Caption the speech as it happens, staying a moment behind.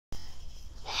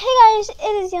guys,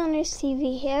 it is Yoners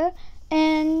TV here,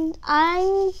 and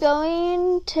I'm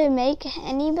going to make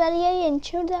anybody an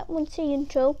intro that wants an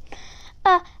intro.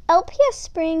 LPS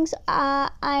Springs,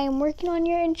 I'm working on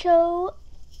your intro,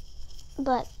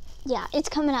 but yeah, it's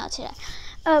coming out today.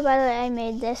 Oh, by the way, I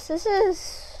made this. This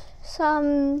is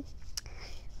some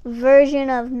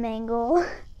version of Mangle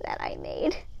that I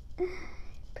made.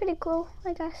 Pretty cool,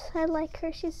 I guess. I like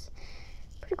her. She's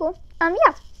pretty cool.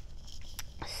 Yeah.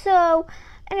 So,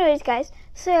 anyways, guys.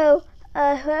 So,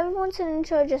 whoever wants an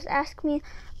intro, just ask me.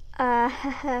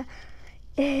 I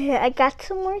got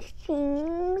some more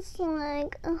things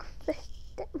like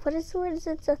what is the word? Is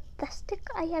it aesthetic?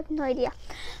 I have no idea.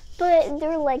 But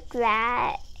they're like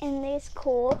that, and it's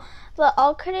cool. But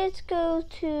all credits go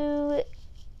to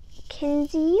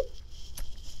Kinsey.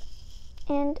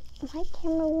 And my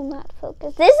camera will not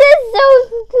focus. This is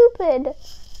so stupid.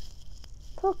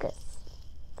 Focus.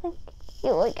 Thank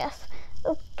you, I guess.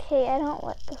 Okay, I don't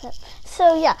like that.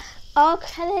 So yeah, all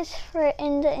credits for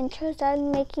in the intros that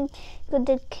I'm making go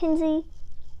to Kinsey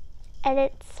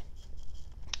Edits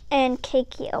and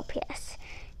Keiki LPS.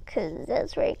 Because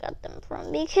that's where I got them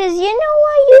from. Because you know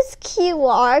I use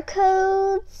QR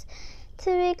codes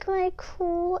to make my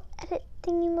cool edit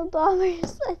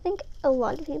thingy-mabobbers. I think a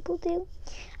lot of people do.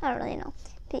 I don't really know.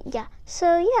 But yeah.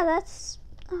 So yeah, that's...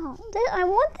 I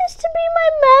want this to be my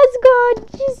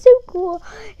mascot. She's so cool.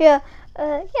 Yeah.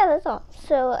 Yeah, that's all.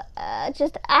 So,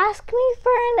 just ask me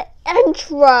for an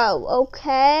intro,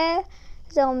 okay?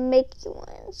 Because I'll make you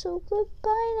one. So,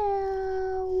 goodbye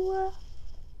now.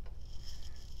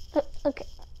 Okay.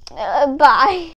 Bye.